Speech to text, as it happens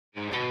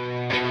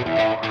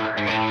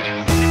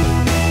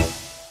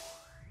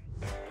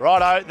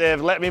Righto,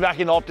 they've let me back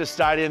in Optus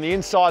Stadium. The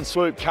inside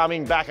swoop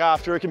coming back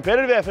after a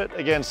competitive effort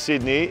against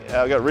Sydney. We've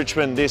got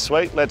Richmond this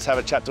week. Let's have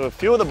a chat to a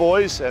few of the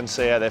boys and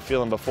see how they're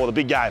feeling before the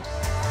big game.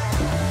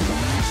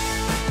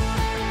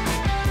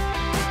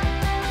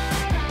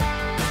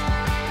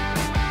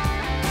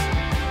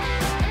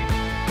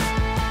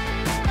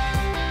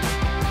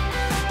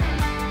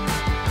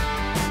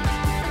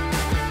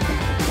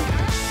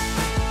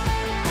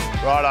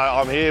 Righto,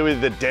 I'm here with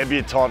the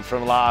debutant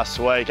from last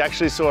week.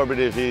 Actually saw a bit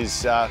of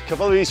his,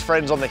 couple of his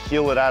friends on the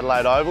hill at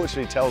Adelaide Oval, which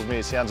he tells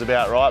me sounds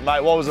about right.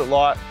 Mate, what was it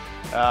like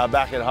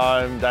back at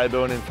home,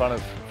 debuting in front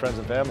of friends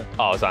and family?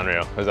 Oh, it was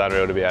unreal. It was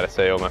unreal to be able to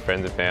see all my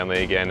friends and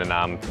family again,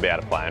 and to be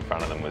able to play in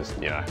front of them was,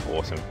 you know,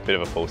 awesome. Bit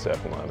of a full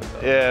circle moment. So.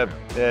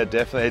 Yeah,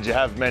 definitely. Did you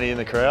have many in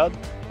the crowd?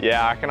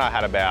 Yeah, I reckon I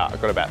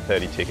got about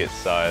 30 tickets,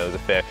 so there was a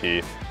fair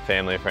few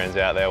family and friends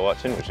out there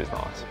watching, which is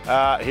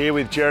nice. Here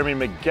with Jeremy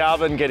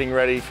McGovern getting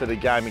ready for the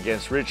game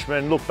against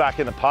Richmond. Look back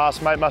in the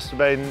past, mate, must have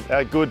been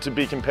good to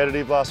be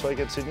competitive last week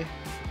at Sydney.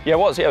 Yeah, it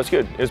was. Yeah, it was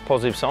good. It was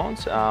positive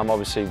signs.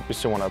 Obviously, we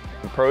still want to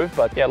improve,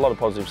 but yeah, a lot of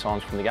positive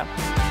signs from the game.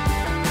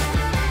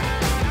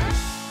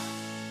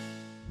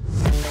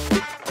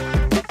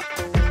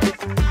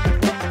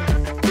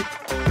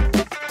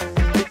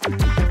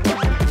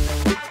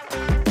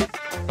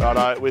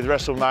 Righto, with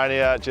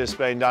WrestleMania just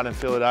being done in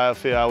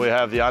Philadelphia, we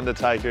have the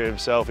Undertaker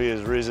himself. He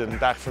has risen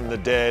back from the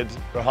dead,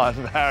 Ryan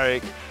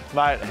Maric.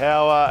 Mate,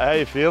 how are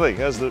you feeling?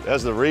 How's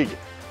the rig?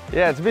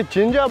 Yeah, it's a bit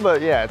ginger,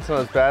 but yeah, it's not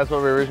as bad as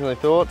what we originally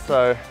thought,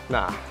 so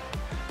nah.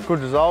 Good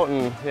result,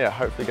 and yeah,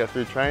 hopefully go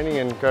through training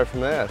and go from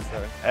there.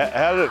 So.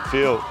 How did it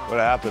feel when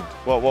it happened?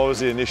 What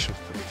was the initial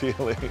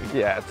feeling?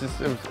 Yeah, it was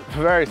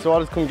very sore. I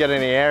just couldn't get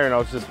any air, and I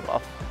was just,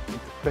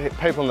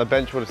 people on the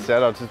bench would have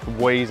said I was just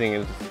wheezing,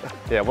 and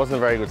yeah, it wasn't a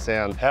very good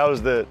sound. How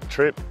was the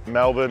trip?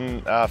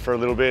 Melbourne for a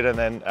little bit, and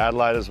then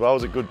Adelaide as well.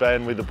 Was it good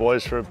being with the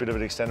boys for a bit of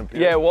an extended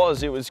period? Yeah, it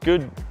was. It was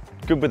good.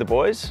 Good with the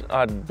boys.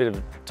 I had a bit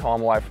of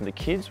time away from the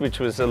kids, which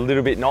was a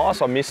little bit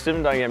nice. I missed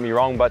them, don't get me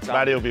wrong, but...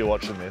 Maddie will be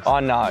watching this. I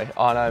know,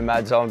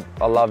 Mads, I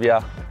love you.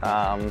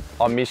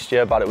 I missed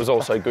you, but it was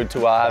also good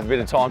to have a bit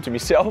of time to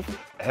myself.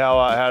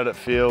 How did it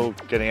feel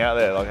getting out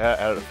there? Like,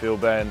 how did it feel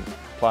playing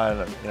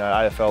at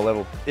AFL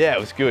level? Yeah, it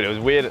was good. It was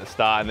weird at the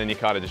start, and then you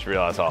kind of just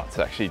realise, oh, it's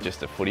actually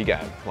just a footy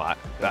game. Like,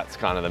 that's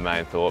kind of the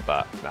main thought,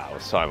 but no, it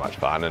was so much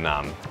fun,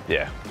 and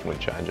yeah,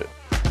 wouldn't change it.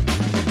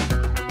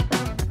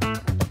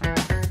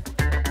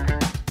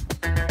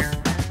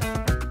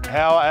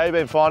 How have you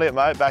been finding it,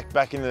 mate?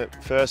 Back in the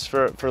first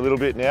for a little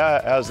bit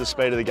now. How's the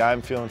speed of the game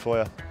feeling for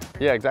you?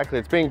 Yeah, exactly.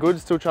 It's been good.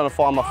 Still trying to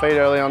find my feet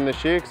early on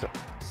this year. Cause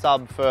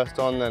sub first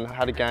on, then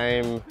had a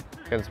game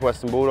against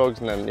Western Bulldogs,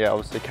 and then yeah,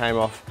 obviously came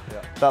off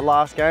that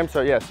last game.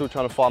 So yeah, still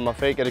trying to find my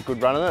feet, get a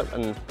good run in it,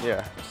 and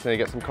yeah, just need to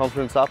get some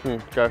confidence up and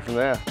go from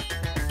there.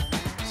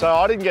 So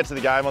I didn't get to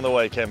the game on the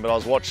weekend, but I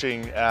was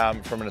watching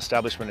from an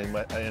establishment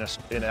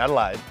in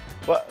Adelaide.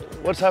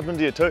 What's happened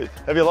to your tooth?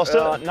 Have you lost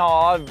it?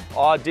 No,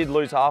 I did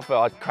lose half of it.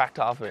 I cracked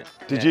half of it.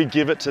 Did you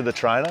give it to the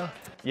trainer?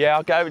 Yeah,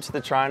 I gave it to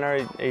the trainer.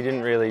 He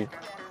didn't really,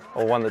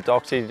 or one of the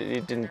docs, he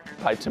didn't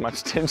pay too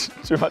much attention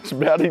about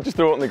it. He just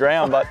threw it on the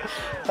ground. But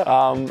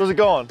was it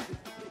gone?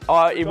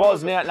 It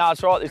was now. No,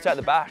 it's right. It's at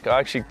the back. I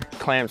actually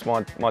clamped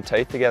my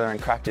teeth together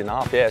and cracked it in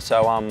half. Yeah.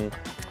 So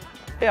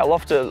yeah, I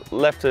left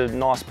a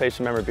nice piece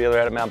of memorabilia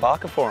out at Mount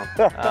Barker for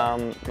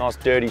him. Nice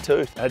dirty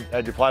tooth.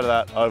 Had you played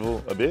at that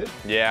oval a bit?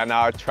 Yeah, no,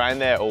 I trained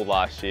there all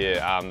last year.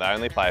 They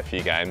only play a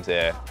few games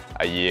there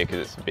a year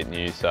because it's a bit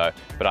new. So,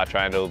 but I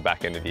trained all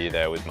back end of the year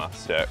there with my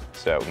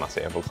with my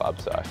sample club.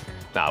 So,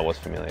 no, I was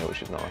familiar,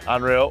 which is nice.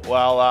 Unreal.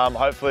 Well,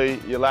 hopefully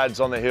your lads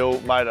on the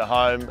hill made it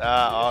home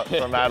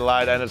from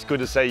Adelaide, and it's good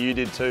to see you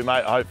did too,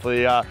 mate.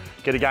 Hopefully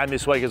get a game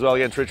this week as well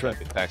against Richmond.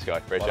 Thanks, guys.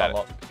 Appreciate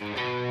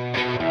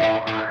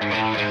it.